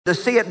to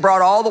see it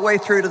brought all the way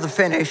through to the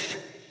finish,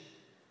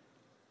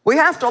 we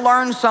have to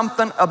learn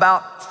something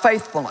about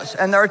faithfulness.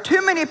 And there are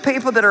too many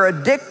people that are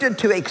addicted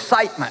to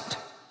excitement.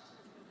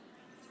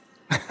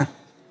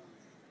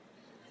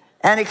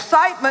 And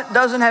excitement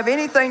doesn't have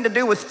anything to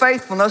do with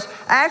faithfulness.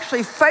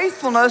 Actually,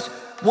 faithfulness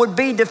would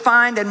be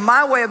defined, in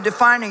my way of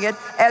defining it,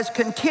 as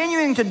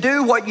continuing to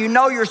do what you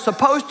know you're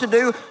supposed to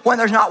do when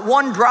there's not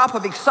one drop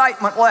of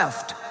excitement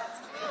left.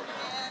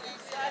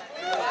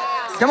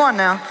 Come on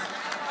now.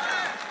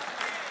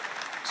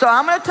 So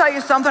I'm going to tell you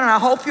something, and I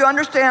hope you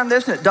understand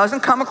this, and it doesn't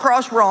come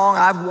across wrong.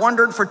 I've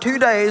wondered for 2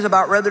 days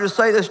about whether to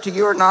say this to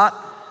you or not,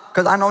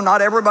 because I know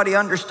not everybody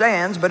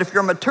understands, but if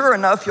you're mature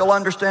enough, you'll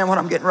understand what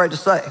I'm getting ready to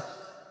say.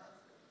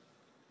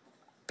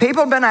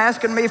 People have been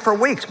asking me for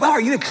weeks, well, are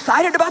you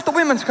excited about the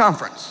women's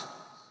conference?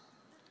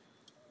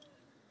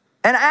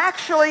 And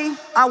actually,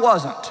 I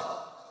wasn't.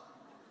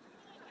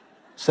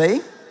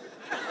 See?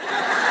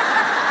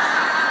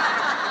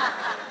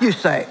 You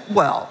say,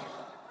 well,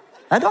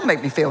 that don't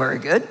make me feel very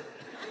good.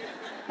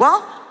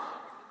 Well,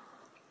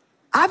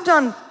 I've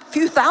done a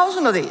few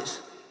thousand of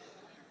these.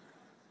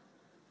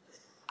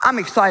 I'm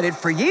excited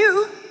for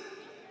you.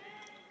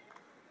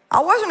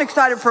 I wasn't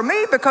excited for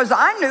me because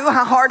I knew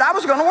how hard I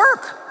was going to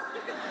work.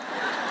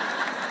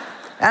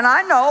 And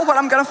I know what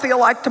I'm going to feel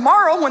like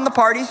tomorrow when the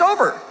party's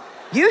over.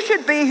 You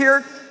should be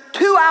here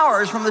 2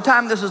 hours from the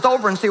time this is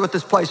over and see what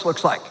this place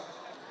looks like.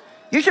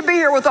 You should be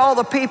here with all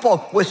the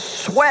people with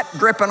sweat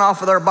dripping off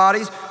of their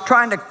bodies,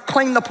 trying to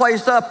clean the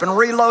place up and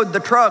reload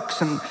the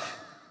trucks and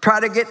try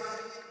to get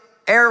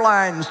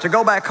airlines to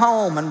go back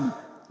home and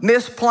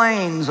miss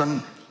planes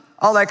and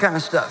all that kind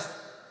of stuff.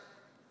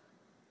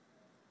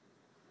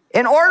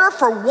 In order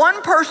for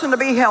one person to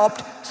be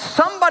helped,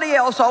 somebody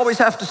else always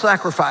has to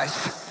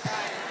sacrifice.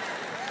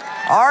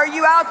 Are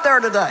you out there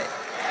today?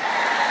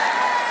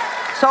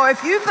 So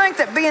if you think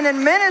that being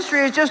in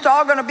ministry is just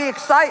all going to be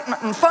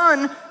excitement and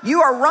fun,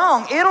 you are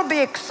wrong. It'll be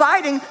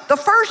exciting. The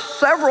first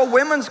several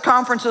women's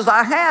conferences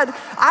I had,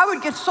 I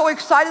would get so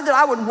excited that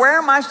I would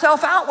wear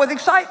myself out with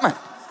excitement.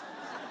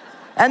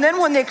 And then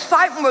when the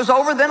excitement was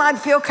over, then I'd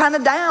feel kind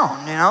of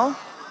down, you know?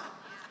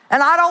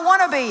 And I don't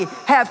want to be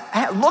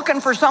looking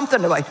for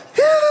something to like,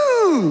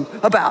 whoo,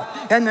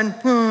 about. And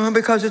then,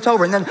 because it's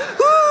over. And then,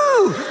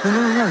 whoo.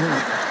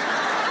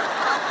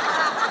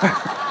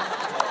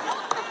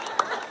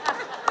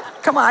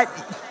 Come on.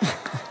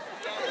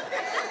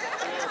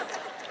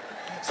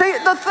 See,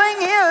 the thing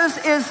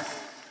is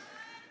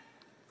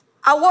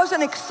I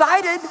wasn't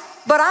excited,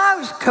 but I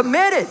was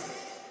committed.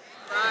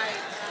 Right.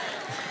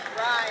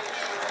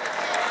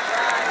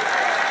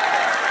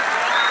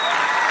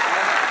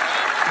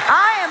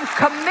 I am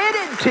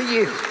committed to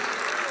you.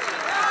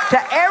 To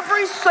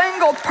every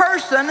single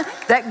person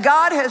that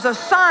God has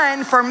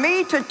assigned for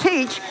me to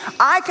teach,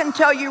 I can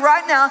tell you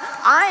right now,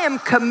 I am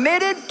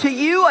committed to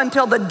you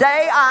until the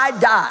day I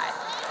die.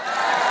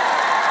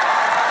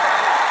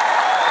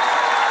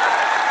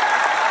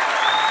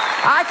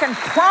 I can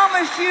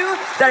promise you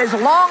that as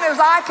long as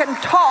I can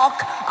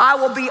talk, I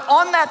will be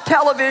on that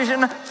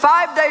television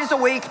 5 days a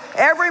week,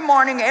 every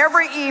morning,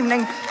 every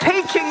evening,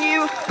 teaching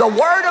you the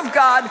Word of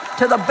God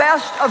to the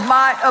best of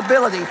my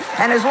ability.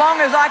 And as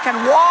long as I can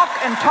walk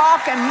and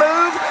talk and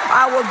move,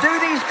 I will do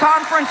these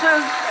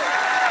conferences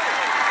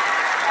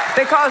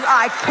because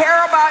I care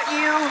about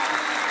you.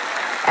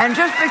 And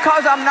just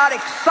because I'm not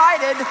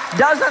excited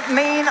doesn't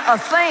mean a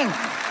thing.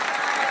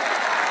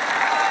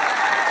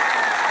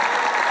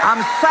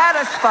 I'm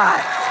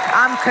satisfied.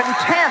 I'm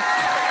content.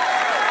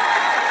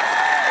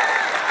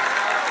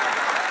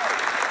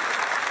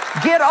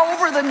 Get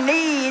over the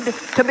need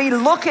to be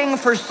looking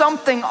for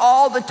something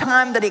all the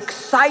time that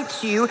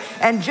excites you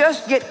and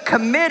just get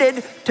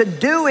committed to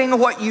doing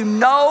what you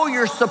know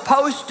you're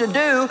supposed to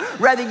do,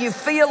 whether you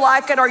feel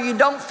like it or you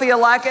don't feel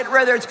like it,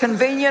 whether it's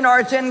convenient or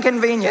it's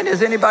inconvenient.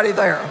 Is anybody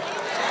there?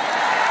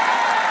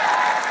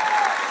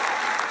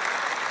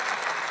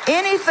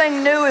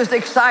 Anything new is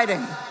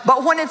exciting,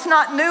 but when it's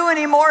not new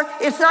anymore,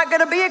 it's not going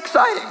to be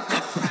exciting.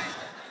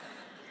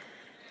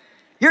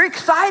 You're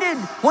excited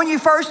when you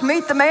first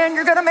meet the man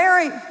you're going to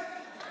marry.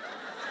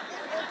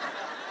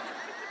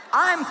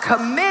 I'm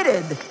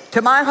committed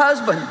to my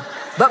husband,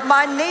 but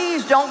my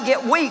knees don't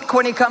get weak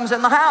when he comes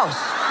in the house.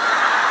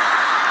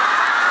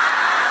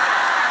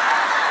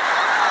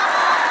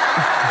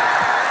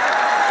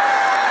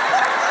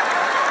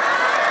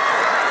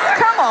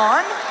 Come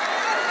on.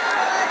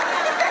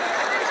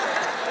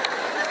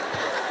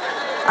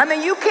 I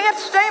mean, you can't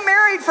stay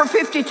married for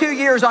 52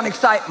 years on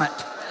excitement.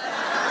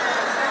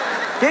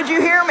 Did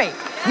you hear me?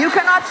 You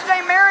cannot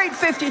stay married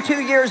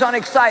 52 years on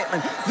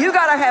excitement. You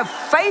got to have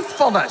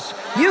faithfulness.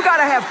 You got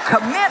to have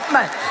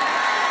commitment.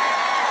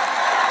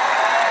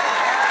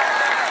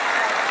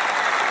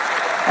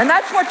 And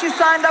that's what you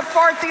signed up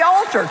for at the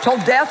altar. Till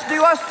death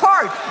do us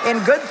part.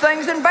 In good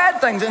things and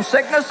bad things, in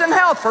sickness and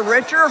health, for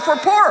richer or for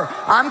poorer.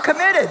 I'm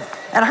committed.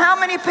 And how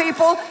many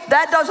people,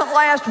 that doesn't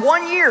last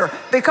 1 year,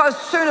 because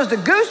as soon as the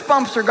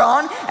goosebumps are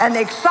gone and the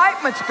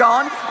excitement's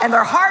gone and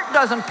their heart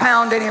doesn't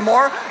pound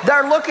anymore,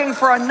 they're looking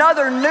for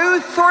another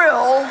new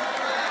thrill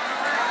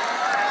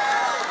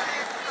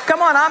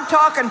Come on, I'm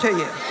talking to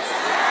you.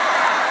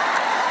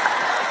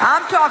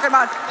 I'm talking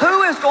about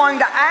who is going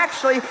to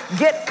actually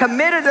get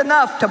committed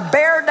enough to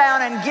bear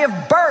down and give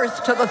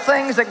birth to the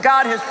things that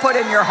God has put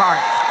in your heart.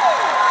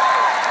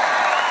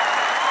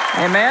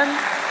 Amen?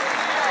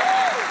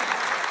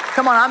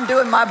 Come on, I'm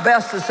doing my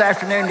best this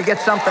afternoon to get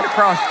something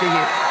across to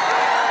you.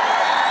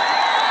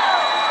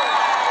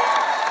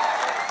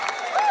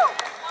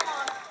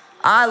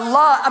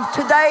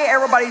 Today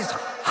everybody's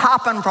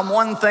hopping from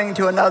one thing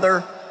to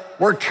another.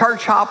 We're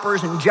church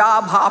hoppers and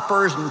job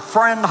hoppers and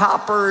friend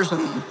hoppers.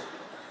 And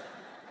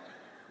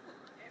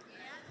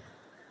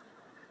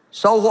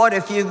so what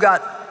if you've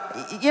got,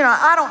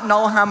 I don't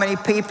know how many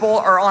people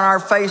are on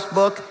our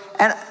Facebook,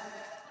 and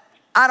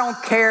I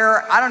don't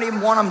care. I don't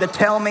even want them to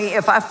tell me.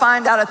 If I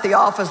find out at the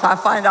office, I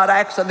find out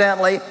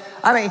accidentally.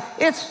 I mean,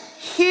 it's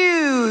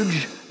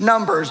huge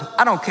numbers.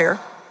 I don't care.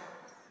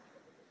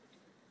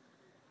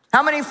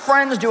 How many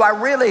friends do I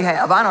really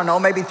have? I don't know,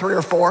 maybe 3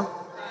 or 4.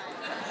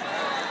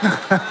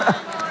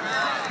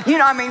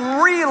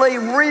 Really,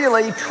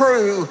 really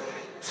true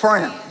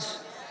friends,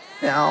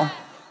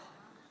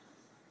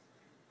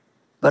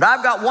 But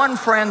I've got one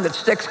friend that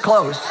sticks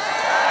close,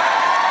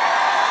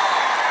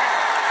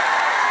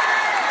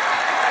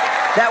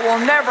 that will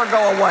never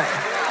go away.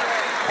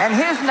 And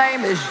his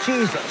name is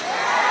Jesus.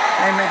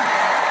 Amen.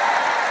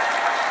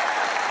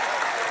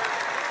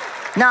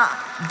 Now,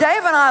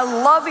 Dave and I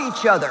love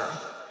each other.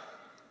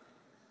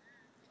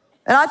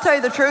 And I tell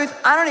you the truth,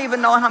 I don't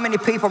even know how many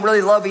people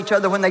really love each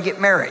other when they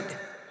get married.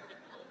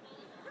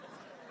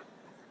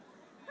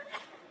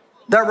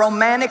 They're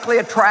romantically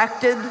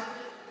attracted.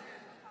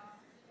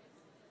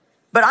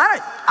 But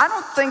I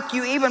don't think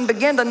you even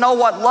begin to know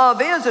what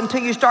love is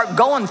until you start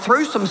going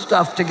through some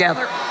stuff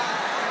together.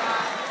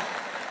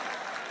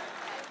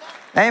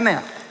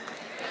 Amen.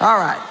 All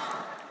right.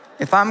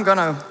 If I'm going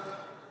to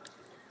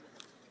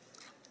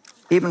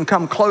even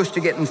come close to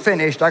getting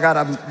finished, I got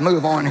to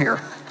move on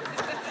here.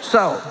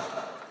 So,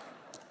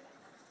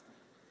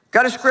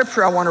 got a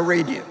scripture I want to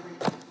read you.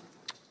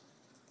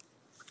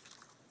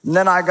 And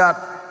then I got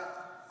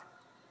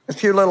a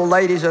few little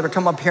ladies that'll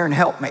come up here and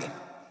help me.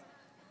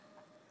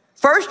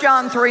 1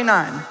 John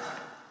 3:9.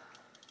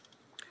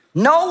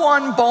 No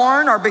one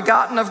born or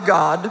begotten of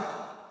God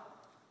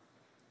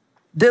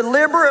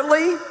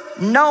deliberately,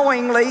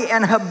 knowingly,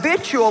 and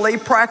habitually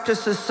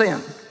practices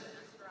sin.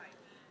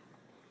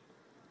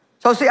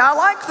 So see, I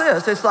like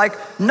this. It's like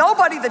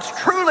nobody that's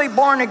truly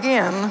born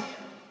again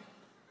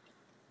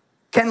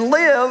can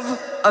live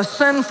a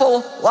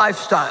sinful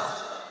lifestyle.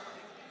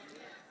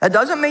 That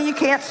doesn't mean you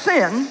can't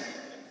sin,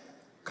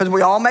 because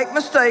we all make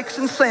mistakes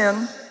and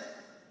sin.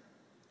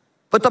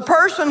 But the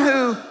person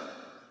who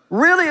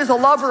really is a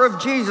lover of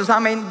Jesus,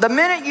 the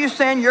minute you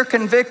sin, you're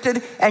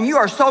convicted, and you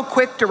are so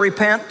quick to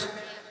repent.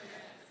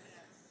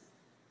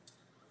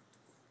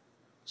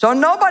 So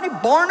nobody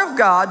born of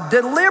God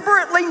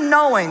deliberately,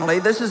 knowingly,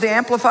 this is the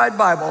Amplified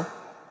Bible,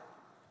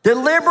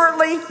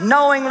 deliberately,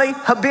 knowingly,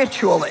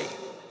 habitually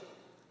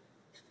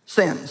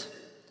sins.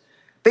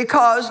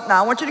 Because,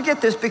 now I want you to get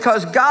this,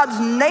 because God's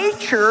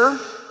nature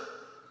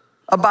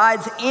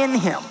abides in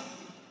him.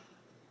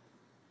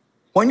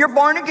 When you're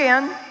born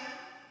again,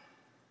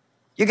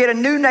 you get a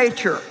new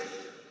nature.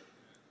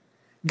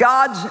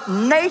 God's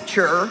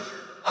nature,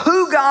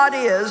 who God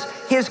is,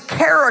 his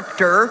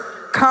character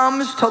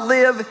comes to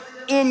live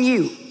in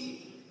you.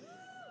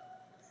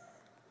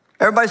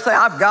 Everybody say,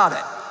 I've got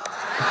it.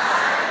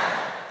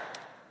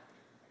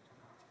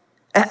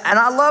 And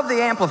I love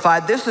the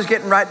Amplified. This is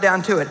getting right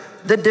down to it.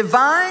 The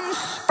divine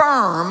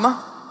sperm,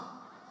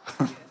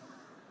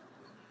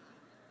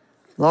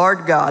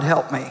 Lord God,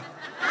 help me,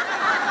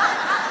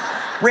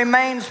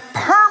 remains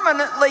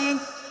permanently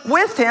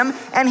with him,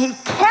 and he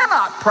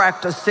cannot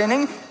practice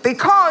sinning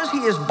because he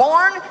is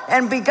born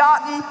and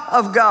begotten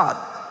of God.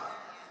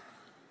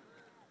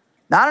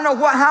 Now, I don't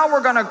know how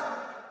we're going to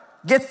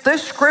get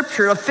this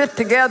scripture to fit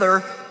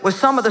together with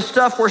some of the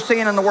stuff we're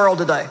seeing in the world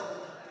today.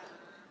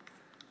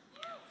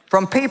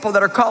 From people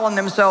that are calling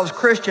themselves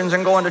Christians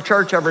and going to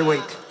church every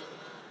week.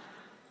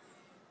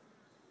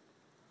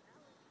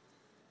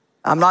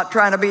 I'm not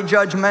trying to be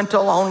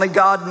judgmental. Only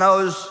God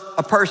knows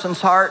a person's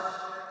heart.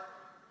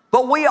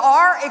 But we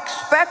are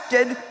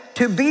expected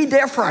to be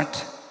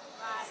different.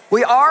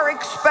 We are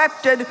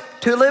expected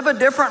to live a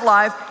different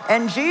life.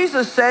 And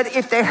Jesus said,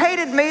 if they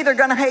hated me, they're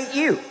going to hate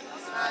you.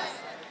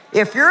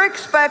 If you're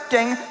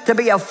expecting to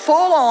be a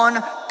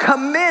full-on,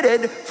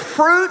 committed,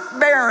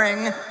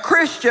 fruit-bearing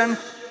Christian,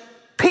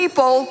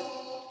 people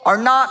are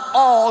not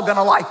all going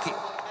to like you.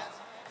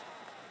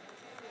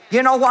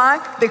 You know why?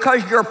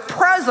 Because your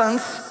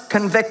presence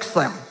convicts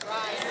them.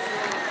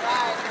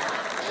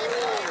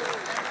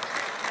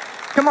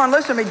 Come on,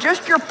 listen to me.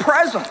 Just your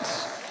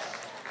presence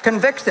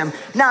convicts them.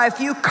 Now, if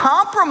you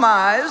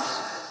compromise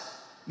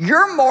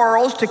your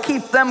morals to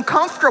keep them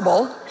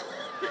comfortable,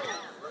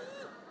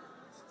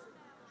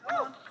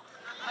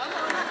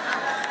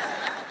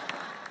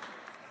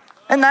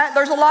 and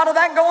there's a lot of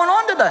that going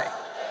on today.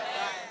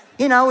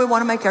 We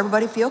want to make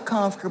everybody feel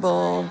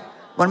comfortable.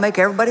 Want to make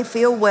everybody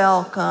feel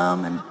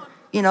welcome. And,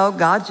 you know,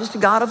 God's just a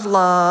God of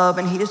love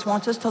and he just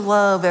wants us to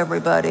love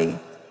everybody.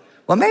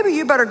 Well, maybe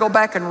you better go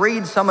back and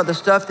read some of the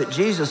stuff that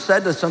Jesus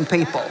said to some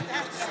people.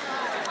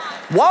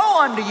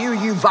 Woe unto you,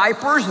 you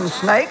vipers and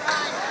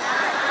snakes.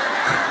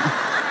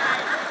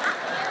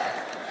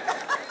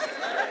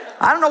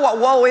 I don't know what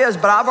woe is,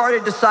 but I've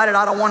already decided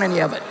I don't want any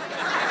of it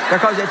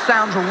because it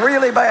sounds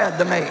really bad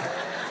to me.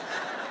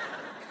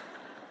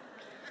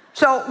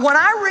 So when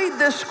I read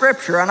this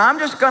scripture, and I'm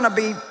just going to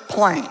be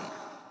plain,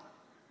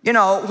 you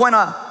know, when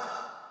a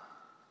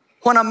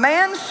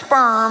man's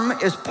sperm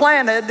is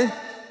planted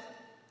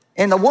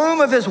in the womb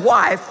of his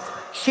wife,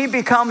 she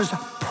becomes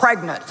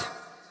pregnant.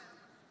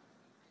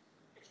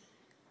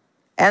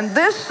 And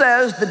this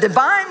says the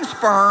divine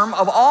sperm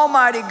of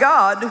Almighty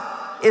God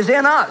is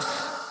in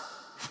us.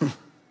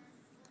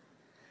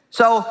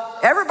 So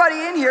everybody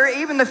in here,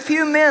 even the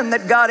few men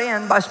that got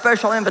in by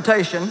special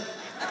invitation,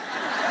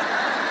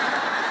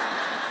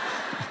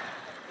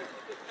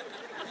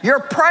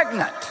 you're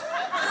pregnant.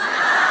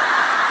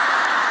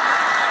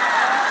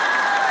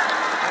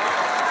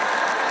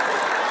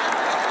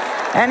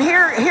 And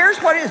here's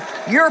what it is.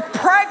 You're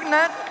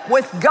pregnant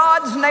with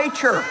God's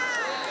nature.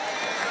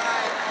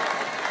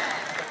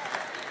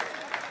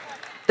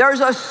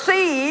 There's a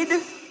seed.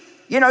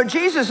 You know,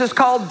 Jesus is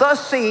called the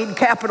seed,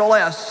 capital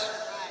S.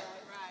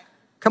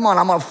 Come on,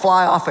 I'm going to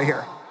fly off of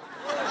here.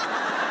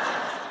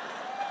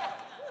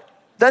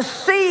 The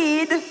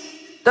seed,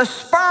 the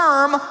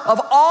sperm of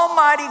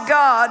Almighty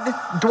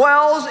God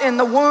dwells in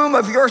the womb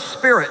of your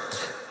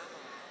spirit.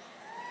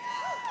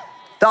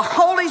 The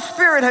Holy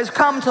Spirit has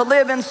come to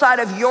live inside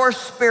of your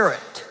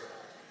spirit.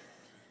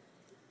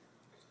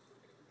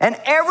 And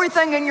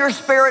everything in your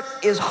spirit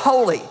is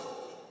holy.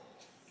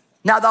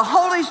 Now, the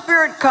Holy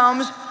Spirit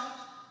comes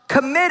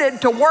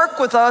committed to work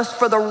with us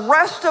for the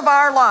rest of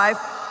our life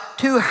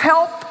to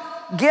help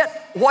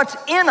get what's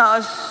in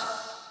us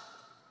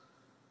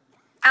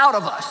out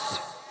of us.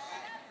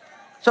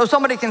 So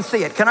somebody can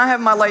see it. Can I have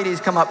my ladies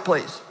come up,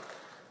 please?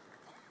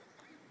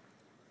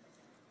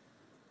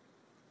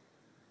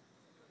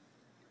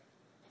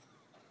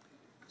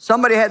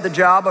 Somebody had the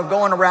job of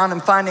going around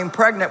and finding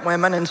pregnant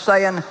women and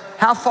saying,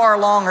 how far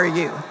along are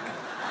you?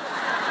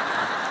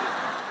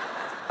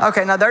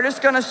 Okay, now they're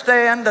just gonna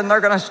stand and they're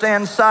gonna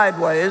stand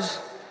sideways.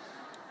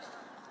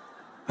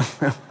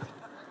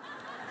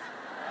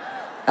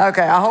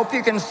 Okay, I hope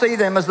you can see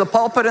them. Is the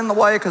pulpit in the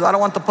way? Because I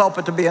don't want the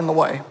pulpit to be in the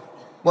way.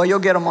 Well, you'll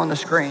get them on the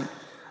screen.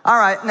 All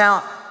right,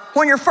 now,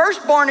 when you're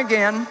first born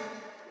again,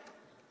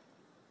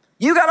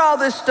 you got all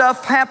this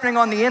stuff happening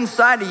on the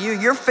inside of you.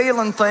 You're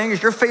feeling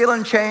things, you're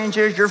feeling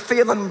changes, you're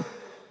feeling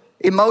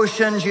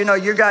emotions, you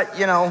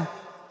know,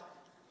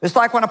 it's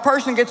like when a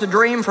person gets a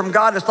dream from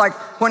God, it's like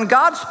when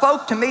God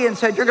spoke to me and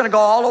said, you're gonna go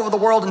all over the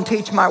world and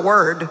teach my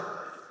word.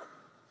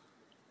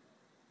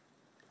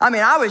 I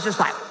mean, I was just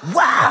like,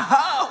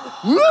 wow,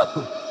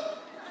 woo.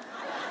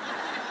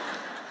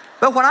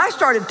 But when I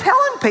started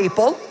telling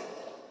people,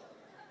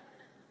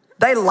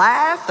 they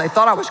laughed, they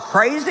thought I was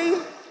crazy.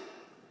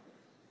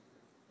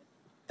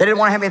 They didn't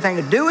want to have anything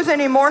to do with it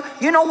anymore.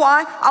 You know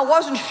why? I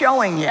wasn't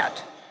showing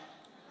yet.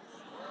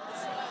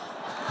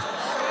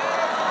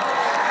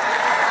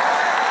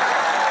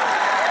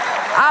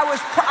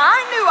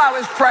 I knew I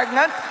was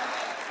pregnant.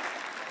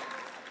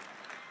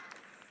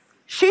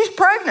 She's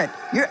pregnant.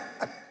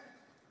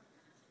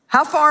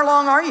 How far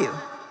along are you?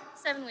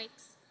 7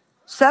 weeks.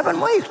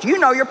 7 weeks. You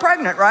know you're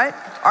pregnant, right?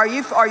 Are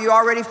you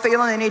already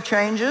feeling any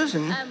changes?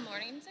 And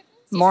Morning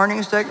sickness.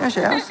 Morning sickness,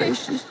 yeah. See,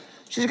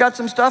 she's got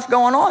some stuff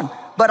going on.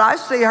 But I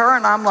see her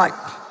and I'm like,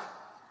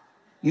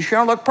 you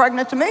sure look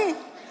pregnant to me.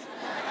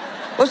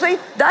 Well, see,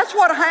 that's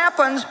what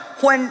happens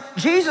when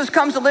Jesus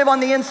comes to live on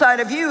the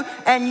inside of you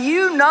and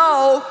you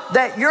know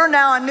that you're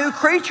now a new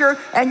creature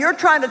and you're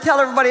trying to tell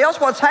everybody else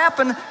what's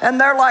happened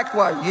and they're like,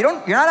 well,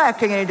 you're not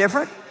acting any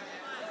different.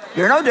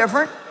 You're no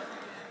different.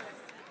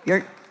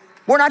 We're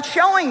not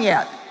showing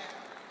yet.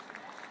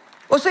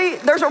 Well, see,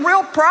 there's a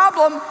real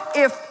problem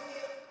if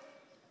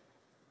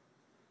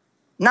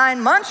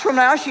 9 months from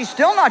now she's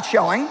still not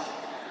showing.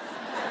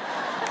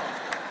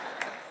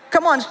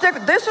 Come on,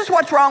 this is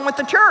what's wrong with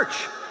the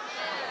church.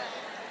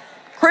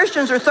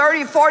 Christians are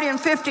 30, 40, and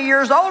 50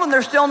 years old and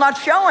they're still not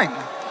showing. Come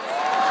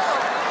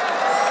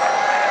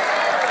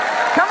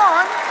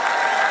on.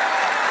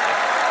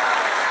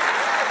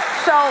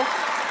 So,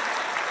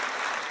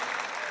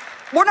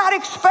 we're not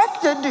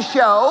expected to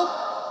show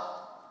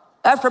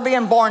after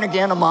being born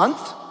again a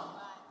month.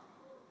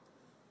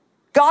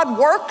 God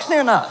works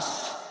in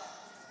us.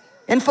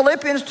 In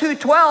Philippians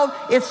 2:12,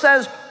 it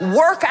says,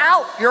 work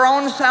out your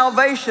own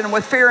salvation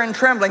with fear and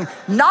trembling,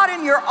 not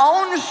in your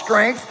own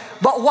strength,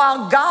 but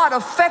while God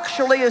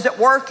effectually is at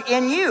work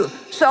in you.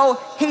 So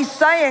he's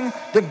saying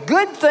the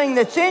good thing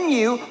that's in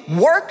you,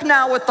 work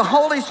now with the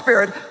Holy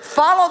Spirit,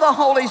 follow the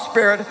Holy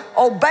Spirit,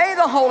 obey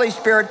the Holy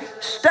Spirit,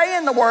 stay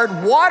in the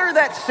Word, water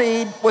that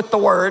seed with the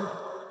Word,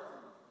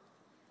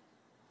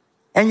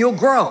 and you'll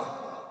grow.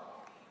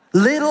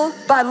 Little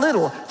by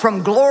little,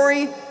 from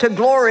glory to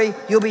glory,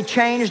 you'll be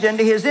changed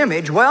into his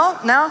image. Well,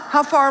 now,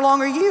 how far along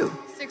are you?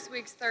 6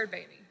 weeks, third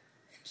baby.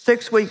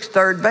 6 weeks,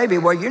 third baby.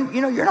 Well,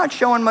 you know, you're not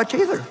showing much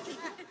either.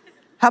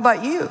 How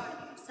about you?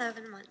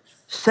 7 months.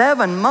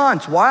 7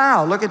 months.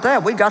 Wow, look at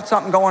that. We got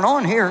something going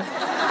on here.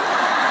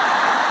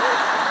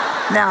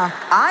 Now,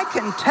 I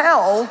can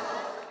tell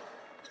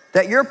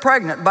that you're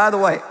pregnant. By the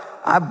way,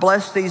 I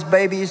bless these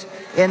babies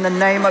in the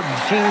name of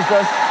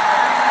Jesus.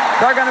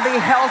 They're going to be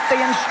healthy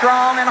and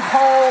strong and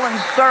whole and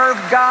serve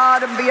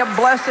God and be a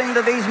blessing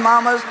to these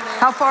mamas.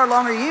 How far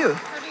along are you?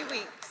 30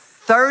 weeks.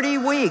 30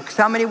 weeks.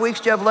 How many weeks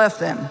do you have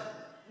left then?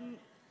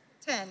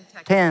 10.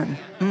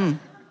 10.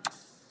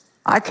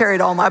 I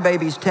carried all my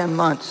babies 10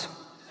 months.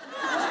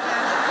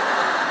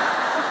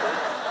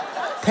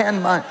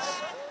 10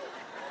 months.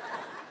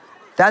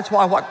 That's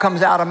why what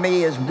comes out of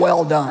me is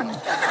well done.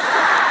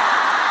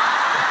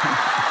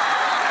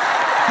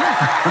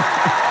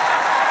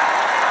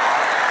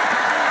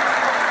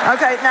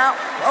 Okay, now,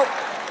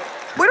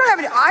 we don't have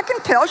any, I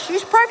can tell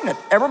she's pregnant.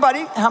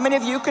 Everybody, how many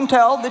of you can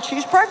tell that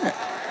she's pregnant?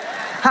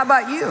 How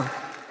about you?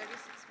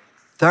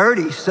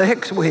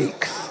 36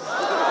 weeks.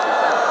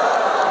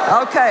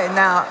 Okay,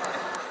 now,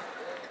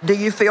 do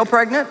you feel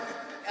pregnant?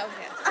 Oh,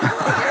 yes.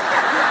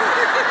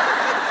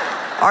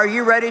 Are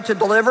you ready to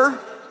deliver?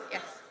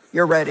 Yes.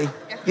 You're ready.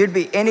 Yeah. You'd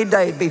be, any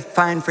day it'd be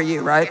fine for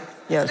you, right?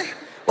 Yes.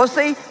 Well,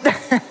 see,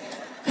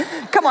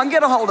 come on,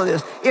 get a hold of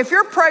this. If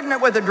you're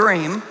pregnant with a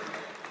dream,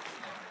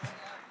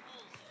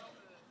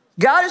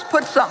 God has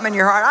put something in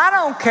your heart. I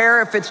don't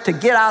care if it's to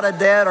get out of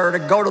debt or to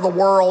go to the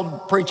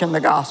world preaching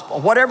the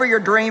gospel. Whatever your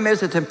dream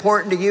is, it's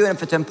important to you. And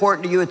if it's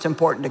important to you, it's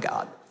important to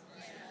God.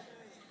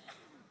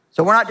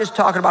 So we're not just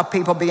talking about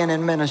people being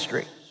in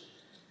ministry.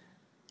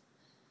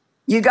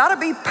 You got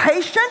to be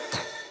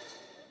patient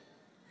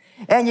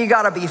and you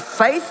got to be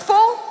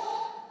faithful,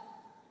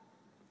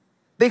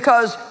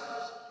 because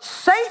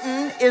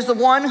Satan is the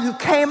one who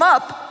came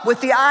up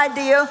with the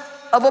idea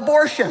of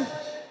abortion,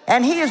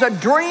 and he is a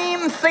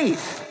dream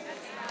thief.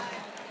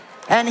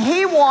 And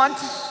he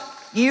wants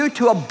you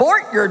to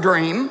abort your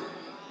dream.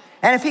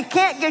 And if he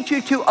can't get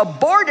you to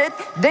abort it,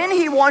 then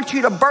he wants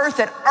you to birth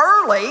it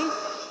early.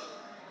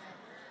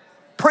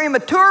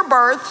 Premature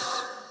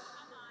births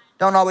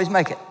don't always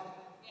make it.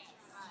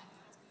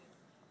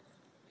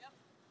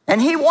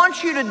 And he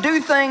wants you to do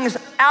things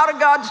out of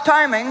God's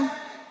timing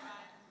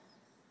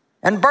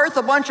and birth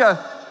a bunch of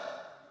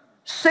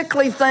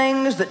sickly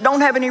things that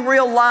don't have any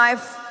real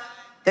life,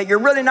 that you're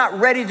really not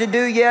ready to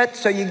do yet.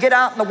 So you get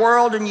out in the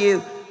world and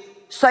you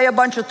say a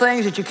bunch of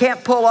things that you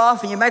can't pull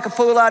off, and you make a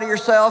fool out of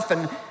yourself.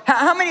 And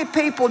how many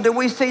people do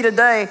we see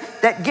today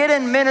that get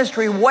in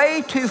ministry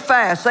way too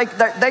fast?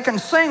 They can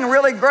sing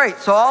really great,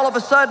 so all of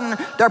a sudden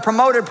they're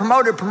promoted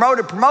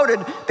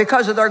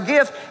because of their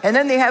gift, and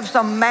then they have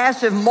some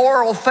massive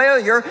moral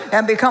failure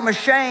and become a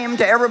shame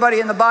to everybody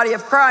in the body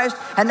of Christ,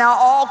 and now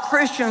all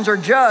Christians are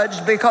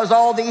judged because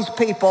all these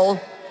people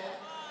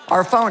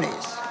are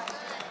phonies.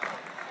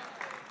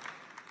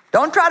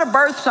 Don't try to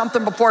birth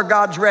something before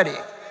God's ready.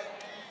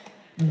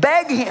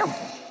 Beg him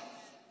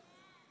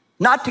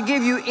not to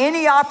give you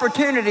any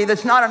opportunity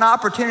that's not an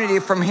opportunity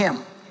from him.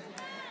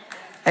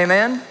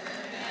 Amen?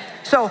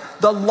 So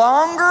the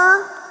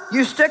longer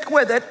you stick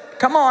with it,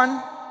 come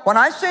on, when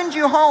I send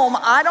you home,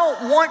 I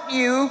don't want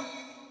you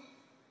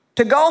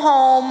to go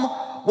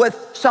home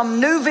with some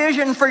new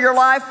vision for your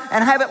life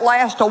and have it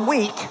last a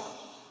week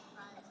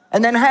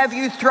and then have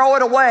you throw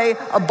it away,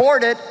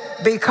 abort it,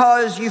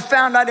 because you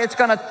found out it's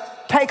going to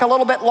take a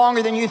little bit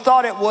longer than you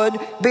thought it would,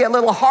 be a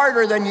little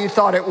harder than you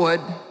thought it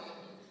would.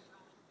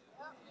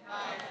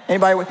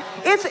 Anybody?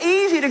 It's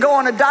easy to go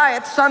on a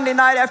diet Sunday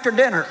night after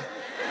dinner.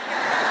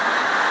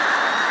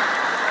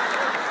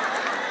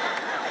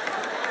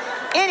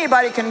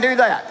 Anybody can do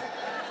that.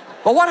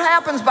 But what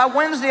happens by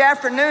Wednesday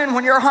afternoon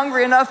when you're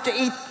hungry enough to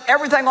eat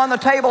everything on the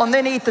table and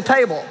then eat the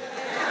table?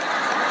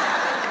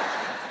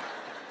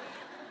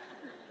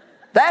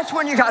 That's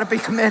when you got to be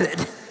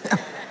committed.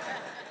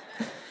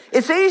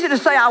 It's easy to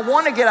say, I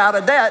want to get out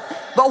of debt,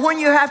 but when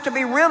you have to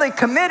be really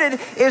committed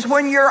is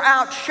when you're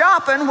out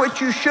shopping, which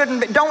you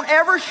shouldn't be. Don't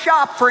ever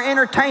shop for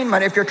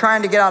entertainment if you're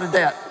trying to get out of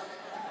debt.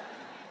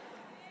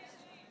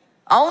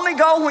 Only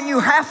go when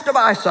you have to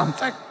buy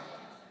something.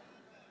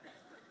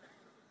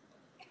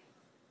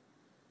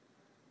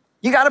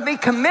 You got to be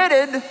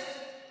committed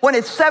when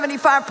it's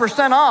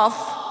 75%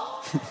 off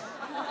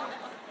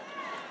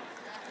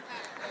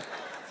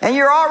and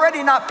you're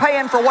already not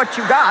paying for what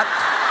you got.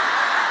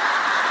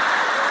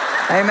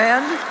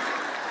 Amen?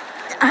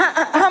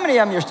 How many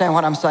of them understand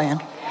what I'm saying?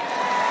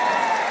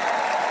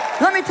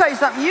 Let me tell you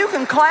something. You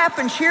can clap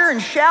and cheer and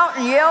shout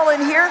and yell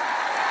in here.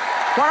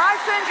 When I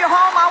send you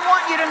home, I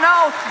want you to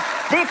know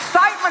the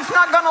excitement's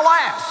not going to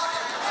last.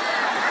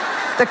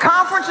 The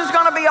conference is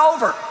going to be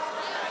over.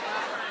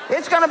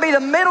 It's going to be the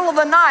middle of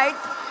the night,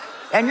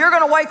 and you're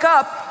going to wake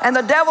up, and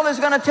the devil is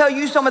going to tell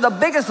you some of the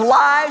biggest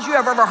lies you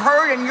have ever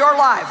heard in your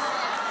life.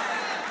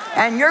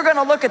 And you're going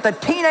to look at the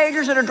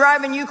teenagers that are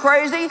driving you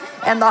crazy,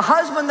 and the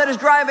husband that is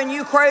driving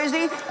you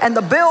crazy, and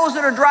the bills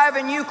that are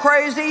driving you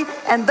crazy,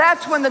 and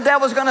that's when the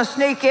devil's going to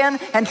sneak in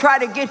and try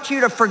to get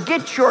you to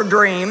forget your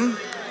dream.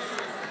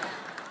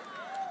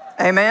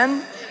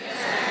 Amen?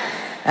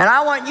 And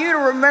I want you to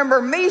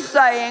remember me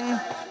saying,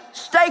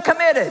 stay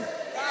committed,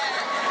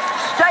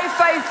 stay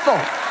faithful,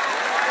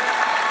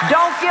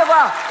 don't give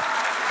up.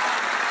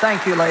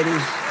 Thank you,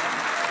 ladies.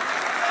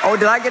 Oh,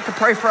 did I get to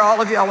pray for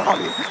all of you? I want all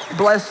of you.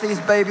 Bless these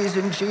babies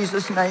in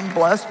Jesus' name.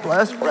 Bless,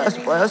 bless, bless,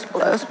 bless,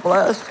 bless,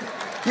 bless.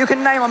 You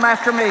can name them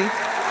after me.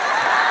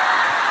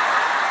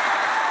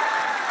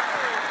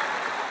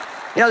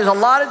 You know, there's a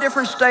lot of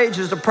different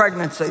stages of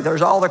pregnancy.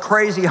 There's all the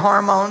crazy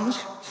hormones.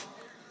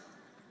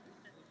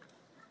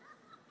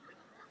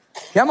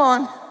 Come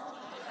on.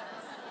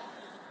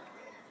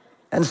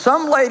 And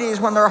some ladies,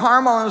 when their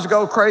hormones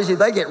go crazy,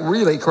 they get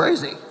really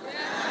crazy.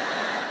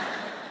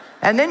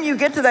 And then you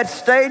get to that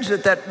stage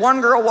that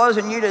one girl was,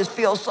 and you just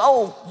feel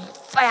so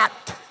fat.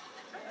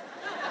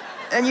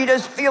 And you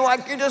just feel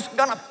like you're just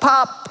gonna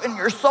pop, and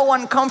you're so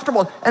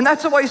uncomfortable. And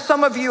that's the way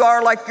some of you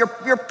are, like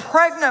you're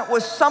pregnant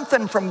with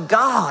something from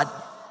God.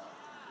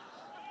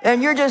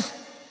 And you just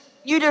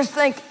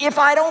think, if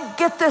I don't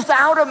get this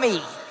out of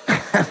me,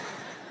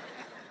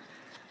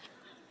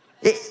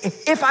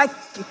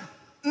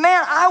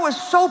 man, I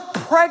was so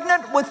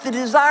pregnant with the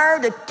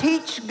desire to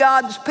teach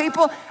God's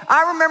people.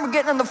 I remember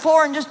getting on the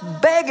floor and just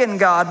begging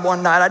God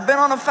one night. I'd been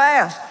on a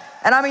fast.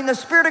 And I mean, the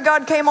Spirit of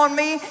God came on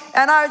me,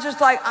 and I was just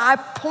like, I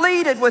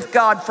pleaded with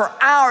God for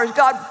hours.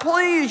 God,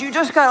 please, you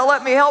just gotta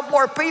let me help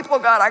more people,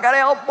 God. I gotta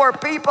help more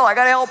people. I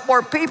gotta help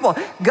more people.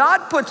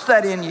 God puts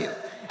that in you.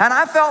 And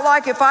I felt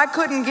like if I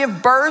couldn't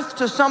give birth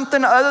to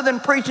something other than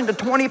preaching to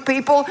 20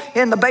 people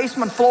in the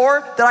basement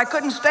floor, that I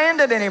couldn't stand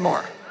it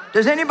anymore.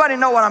 Does anybody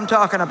know what I'm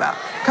talking about?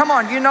 Come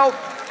on,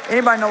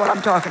 anybody know what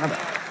I'm talking about?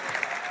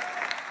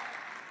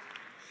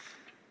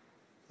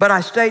 But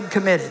I stayed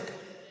committed.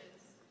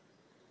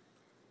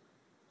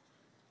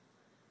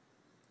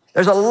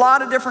 There's a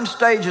lot of different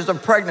stages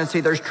of pregnancy.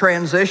 There's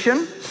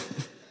transition.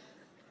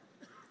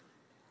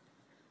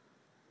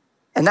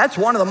 And that's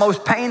one of the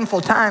most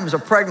painful times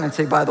of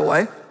pregnancy, by the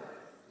way,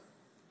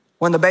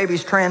 when the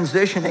baby's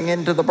transitioning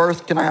into the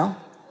birth canal.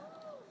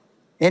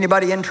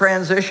 Anybody in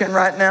transition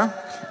right now?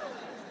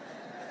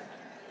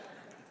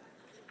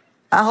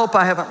 I hope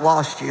I haven't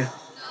lost you.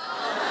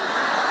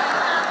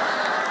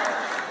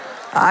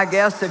 I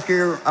guess if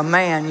you're a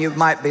man, you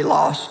might be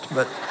lost,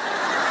 but.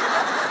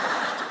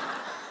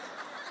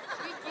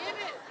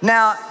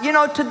 Now,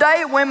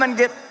 today women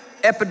get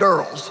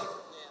epidurals.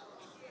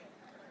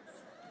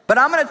 But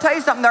I'm gonna tell you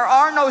something, there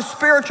are no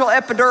spiritual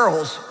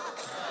epidurals.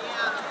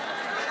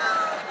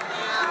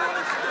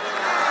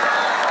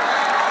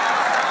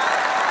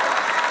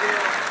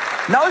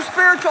 No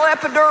spiritual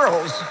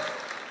epidurals.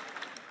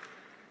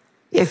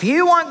 If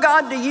you want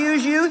God to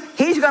use you,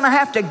 He's gonna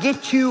have to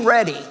get you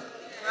ready.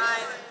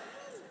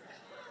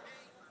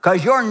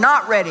 Because you're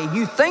not ready.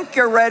 You think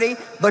you're ready,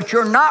 but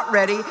you're not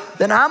ready.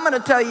 Then I'm gonna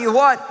tell you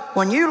what,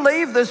 when you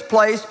leave this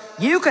place,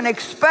 you can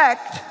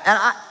expect, and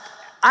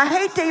I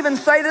hate to even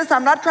say this,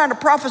 I'm not trying to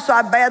prophesy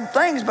bad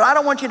things, but I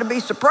don't want you to be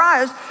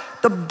surprised.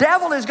 The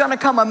devil is gonna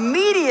come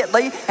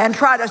immediately and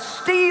try to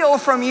steal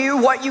from you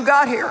what you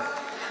got here.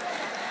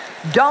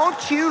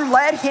 Don't you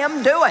let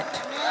him do it.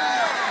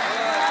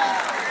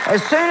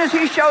 As soon as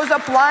he shows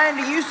up lying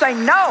to you, say,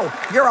 no,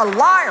 you're a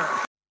liar.